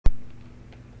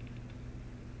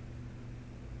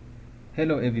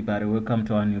Hello everybody, welcome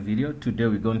to our new video. Today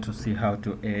we're going to see how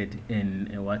to add an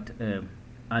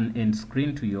end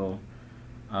screen to your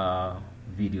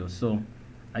video. So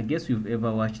I guess you've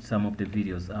ever watched some of the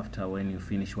videos. After when you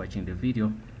finish watching the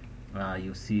video,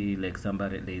 you see like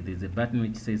there's a button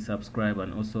which says subscribe,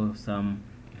 and also some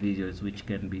videos which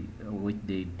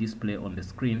they display on the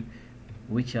screen,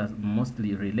 which are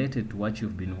mostly related to what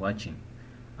you've been watching.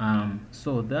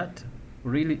 So that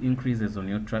really increases on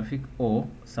your traffic, or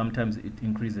sometimes it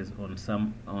increases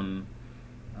on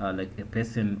like a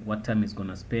person what time is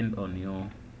gonna spend on your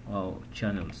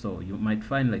channel. So you might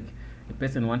find like a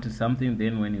person wanted something,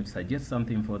 then when you suggest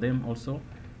something for them, also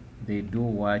they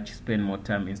do spend more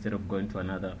time instead of going to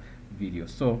another video.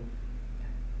 So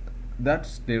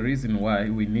that's the reason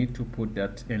why we need to put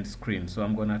that end screen. So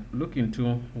I'm gonna look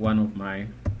into one of my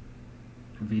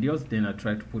videos, then I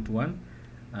try to put one.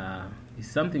 It's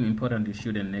something important you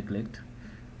shouldn't neglect.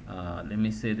 Let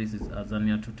me say this is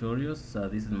Azania Tutorials.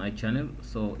 This is my channel.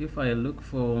 So if I look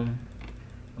for,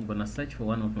 I'm gonna search for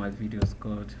one of my videos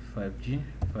called 5G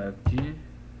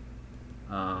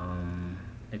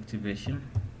activation.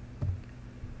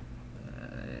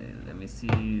 Let me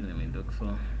look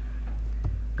for.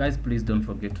 Guys, please don't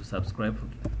forget to subscribe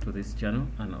to this channel,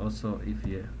 and also if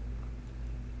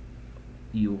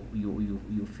you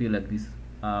feel like this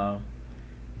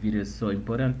video is so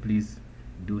important, please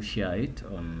do share it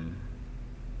on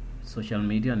social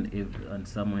media, and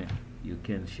somewhere you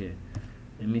can share.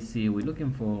 Let me see, we're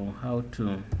looking for how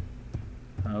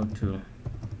to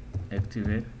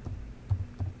activate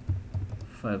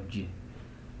 5G.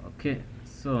 Okay,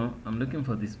 so I'm looking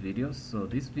for this video. So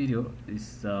this video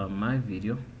is my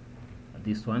video,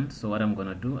 this one. So what I'm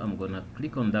gonna do, I'm gonna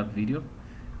click on that video,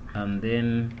 and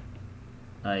then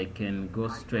I can go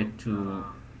straight to,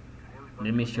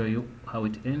 let me show you how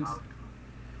it ends.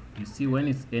 You see when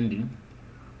it's ending,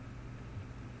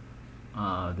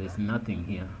 there's nothing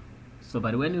here. So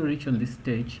but when you reach on this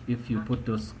stage, if you put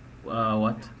those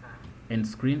end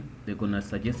screen, they're gonna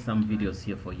suggest some videos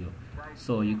here for you.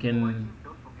 So you can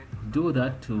do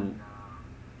that to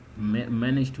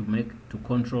manage to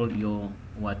control your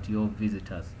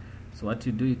visitors. So what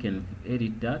you do, you can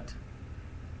edit that,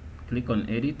 click on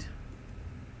edit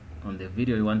on the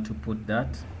video you want to put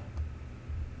that.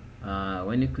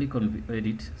 When you click on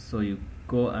edit, so you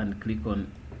go and click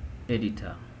on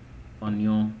editor on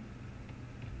your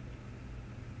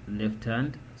left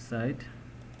hand side.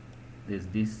 There's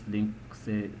this link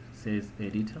says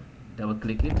editor. Double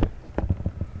click it.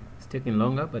 It's taking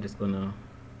longer, but it's gonna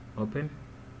open.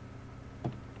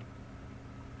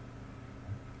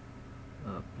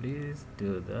 Please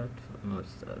do that. No,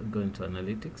 go into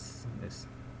analytics. Yes.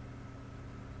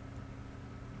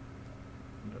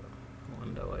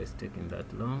 Wonder why it's taking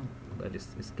that long, but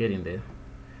it's getting there.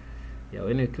 Yeah,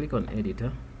 when you click on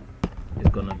editor, it's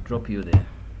gonna drop you there.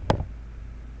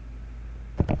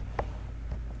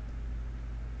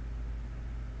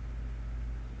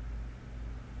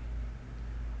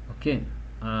 Okay,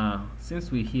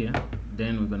 since we're here,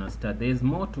 then we're gonna start. There's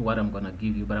more to what I'm gonna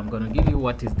give you, but I'm gonna give you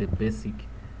what is the basic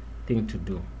thing to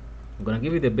do. I'm gonna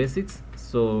give you the basics,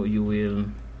 so you will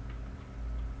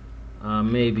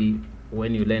maybe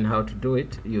when you learn how to do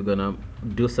it, you're gonna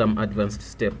do some advanced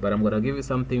step. But I'm gonna give you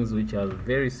some things which are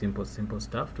very simple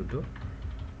stuff to do,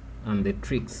 and the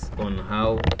tricks on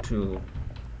how to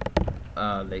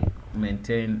like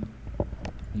maintain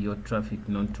your traffic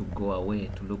not to go away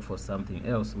to look for something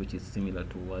else which is similar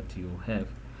to what you have.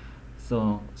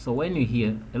 So when you're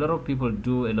here, a lot of people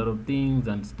do a lot of things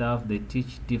and stuff. They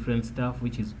teach different stuff,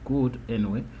 which is good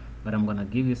anyway, but I'm gonna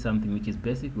give you something which is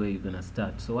basic where you're gonna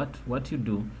start. So what you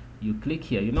do, you click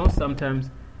here. You know,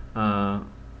 sometimes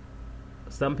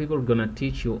some people are gonna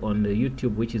teach you on the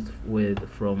YouTube, which is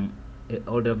from an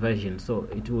older version, so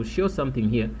it will show something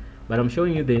here, but I'm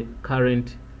showing you the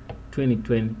current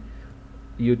 2020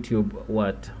 YouTube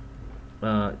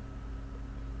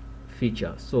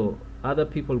feature. So other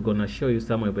people gonna show you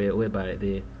somewhere whereby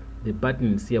the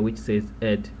button is here which says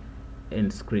add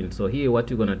end screen. So here what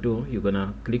you're gonna do, you're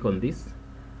gonna click on this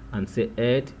and say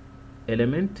add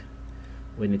element.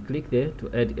 When you click there to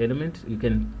add element, you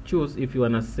can choose if you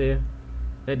wanna say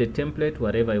add a template,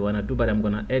 whatever you wanna do, but I'm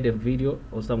gonna add a video.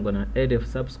 Also I'm gonna add a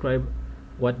subscribe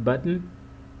button.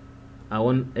 I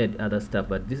won't add other stuff,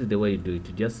 but this is the way you do it.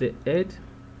 You just say add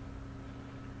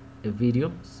a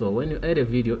video. So when you add a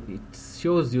video, it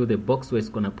shows you the box where it's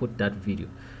gonna put that video.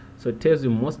 So it tells you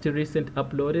most recent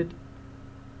uploaded,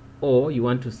 or you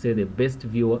want to say the best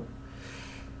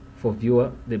for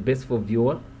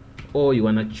viewer, or you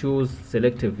want to choose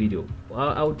select a video.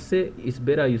 I would say it's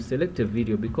better you select a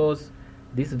video, because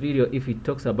this video, if it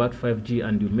talks about 5G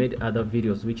and you made other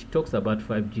videos which talks about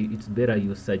 5G, it's better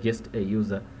you suggest a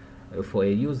user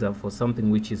for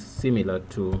something which is similar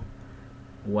to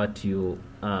what you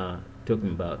are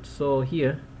talking about. So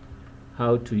here,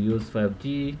 how to use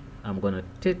 5G, I'm gonna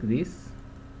take this.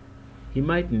 He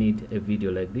might need a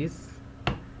video like this,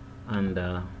 and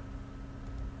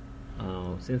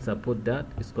since I put that,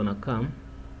 it's gonna come.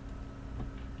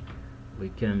 We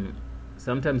can,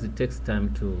 sometimes it takes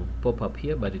time to pop up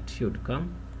here, but it should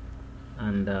come.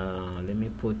 And let me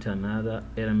put another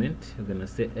element. We're gonna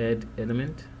say add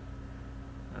element.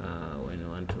 When you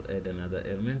want to add another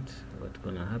element, what's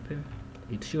gonna happen?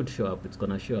 It should show up. It's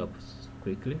gonna show up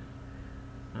quickly.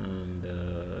 And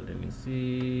let me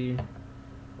see.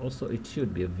 Also, it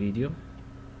should be a video.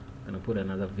 I'm gonna put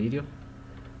another video,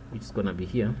 which is gonna be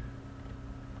here.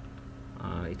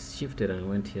 It's shifted and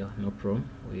went here, no problem.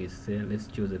 We say let's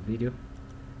choose a video.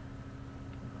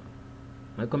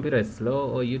 My computer is slow,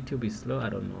 or YouTube is slow. I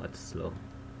don't know what's slow.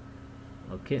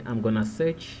 Okay, I'm gonna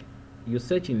search. You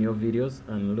search in your videos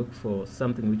and look for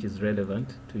something which is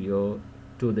relevant to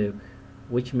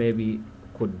which maybe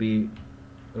could be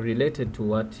related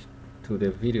to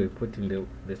the video you put in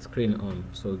the screen on.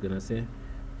 So we're gonna say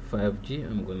 5G.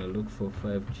 I'm gonna look for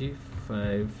 5G.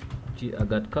 I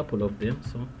got a couple of them,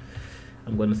 so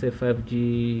I'm gonna say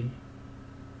 5G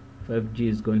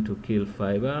is going to kill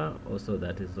fiber. Also,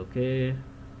 that is okay.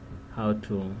 How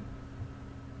to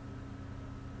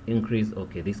increase.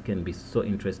 Okay, this can be so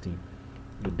interesting.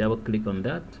 You double click on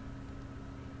that,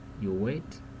 you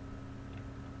wait,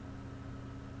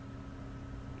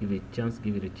 give it a chance,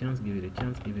 give it a chance, give it a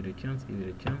chance, give it a chance, give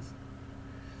it a chance.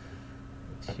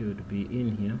 It should be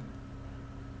in here.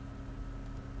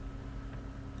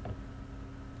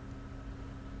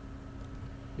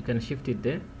 You can shift it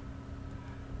there.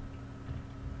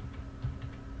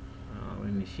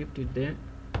 When we shift it there,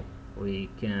 we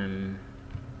can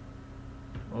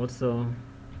also,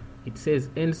 it says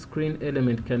end screen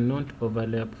element cannot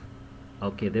overlap.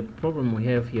 Okay, the problem we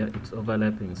have here, it's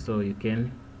overlapping. So you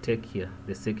can take here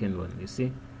the second one. You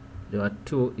see there were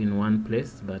two in one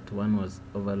place, but one was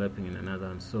overlapping in another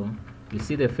one. So you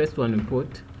see the first one we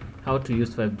put how to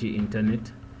use 5G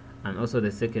internet, and also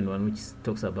the second one which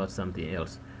talks about something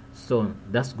else. So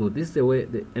that's good. This is the way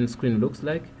the end screen looks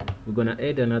like. We're gonna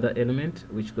add another element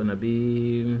which gonna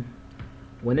be,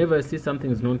 whenever you see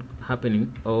something is not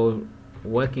happening or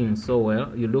working so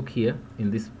well, you look here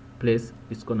in this place.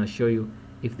 It's gonna show you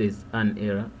if there's an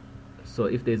error. So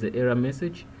if there's an error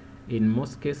message, in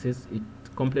most cases it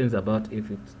complains about if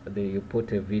you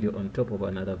put a video on top of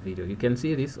another video. You can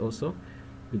see this also.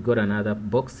 We got another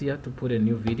box here to put a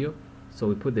new video. So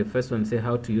we put the first one, say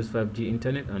how to use 5G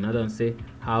internet, another one say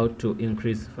how to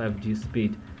increase 5G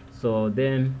speed. So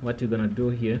then what you're gonna do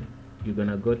here, you're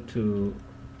gonna go to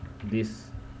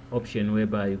this option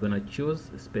whereby you're gonna choose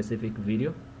a specific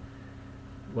video.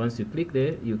 Once you click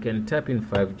there, you can type in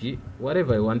 5G,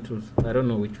 whatever you want to. I don't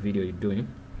know which video you're doing.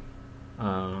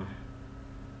 I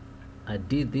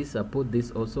did this. I put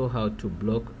this also, how to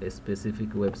block a specific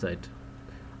website.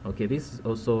 Okay, this is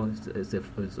also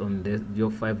it's on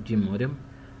your 5G modem,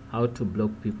 how to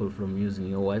block people from using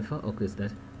your Wi-Fi. Okay, is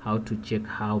that how to check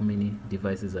how many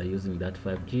devices are using that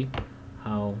 5G,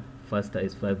 how faster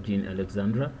is 5G in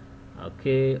Alexandra.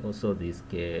 Okay, also this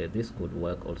could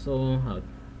work also.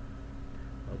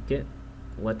 Okay,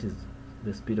 what is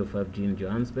the speed of 5G in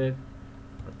Johannesburg?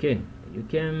 Okay, you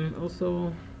can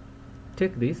also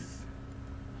take this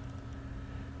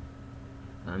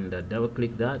and double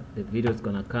click that. The video is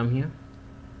gonna come here.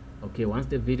 Okay, once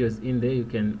the video is in there, you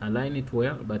can align it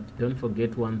well, but don't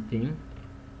forget one thing.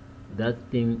 That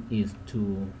thing is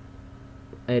to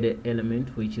add an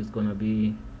element which is gonna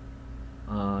be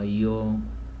your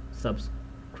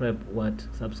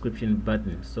subscription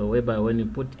button. So whereby when you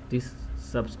put this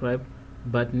subscribe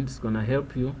button, it's gonna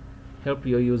help your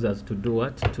users to do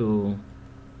what, to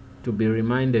be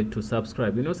reminded to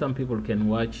subscribe. You know, some people can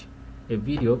watch a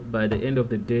video, by the end of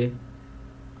the day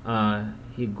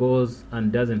he goes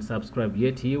and doesn't subscribe,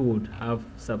 yet he would have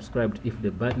subscribed if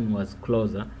the button was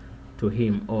closer to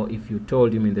him, or if you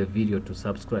told him in the video to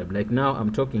subscribe. Like now I'm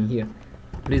talking here,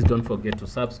 please don't forget to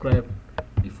subscribe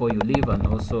before you leave, and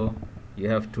also you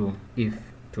have to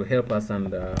help us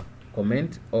and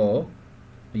comment, or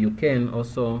you can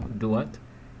also do what,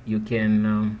 you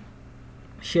can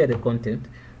share the content.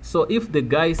 So if the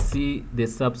guy see the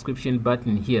subscription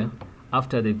button here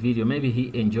after the video, maybe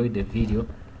he enjoyed the video,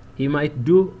 he might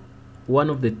do one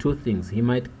of the two things. He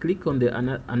might click on the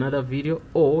another video,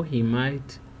 or he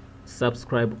might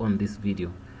subscribe on this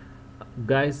video.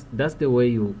 Guys, that's the way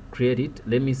you create it.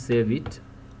 Let me save it.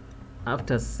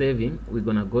 after saving, we're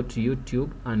gonna go to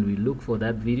YouTube and we look for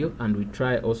that video, and we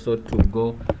try also to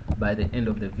go by the end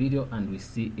of the video and we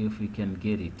see if we can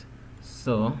get it.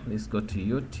 So let's go to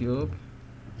YouTube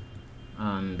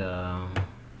and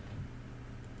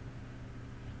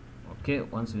okay,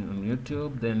 once we're on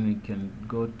YouTube, then we can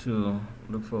go to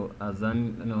look for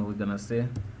Azan. No, we're gonna say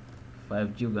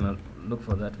 5G. We're gonna look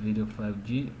for that video,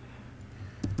 5G,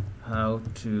 how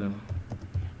to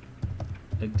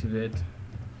activate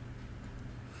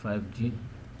 5G.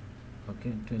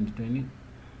 Okay, 2020.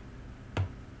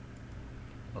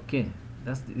 Okay,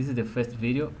 this is the first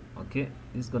video. Okay,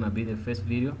 this is gonna be the first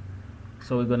video,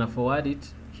 so we're gonna forward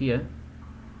it here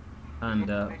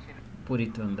and put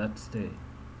it on that stage.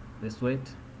 Let's wait.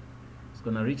 It's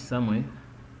gonna reach somewhere.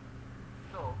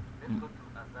 So let's go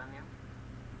to Azania.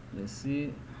 Let's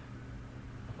see.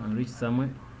 And reach somewhere.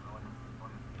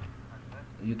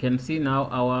 You can see now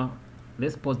our.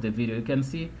 Let's pause the video. You can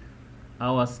see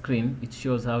our screen. It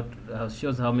shows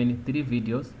how many 3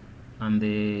 videos, and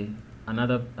the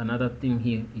another thing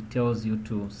here. It tells you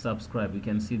to subscribe. You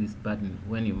can see this button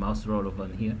when you mouse roll over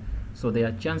here. So there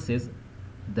are chances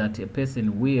that a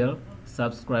person will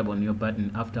subscribe on your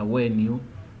button after when you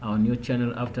are on your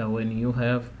channel, after when you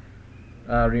have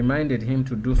reminded him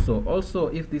to do so. Also,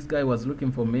 if this guy was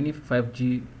looking for many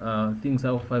 5G things,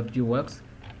 how 5G works,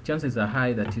 chances are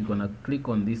high that he's gonna click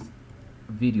on this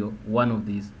video, one of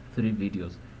these 3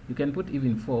 videos. You can put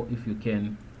even 4 if you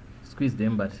can squeeze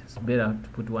them, but it's better to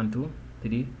put 1, 2,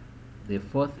 3. The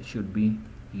 4th should be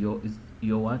your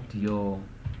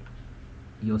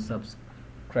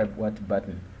subscribe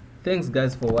button. Thanks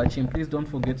guys for watching. Please don't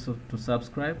forget to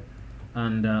subscribe,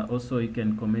 and also you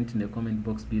can comment in the comment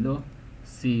box below.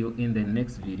 See you in the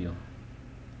next video.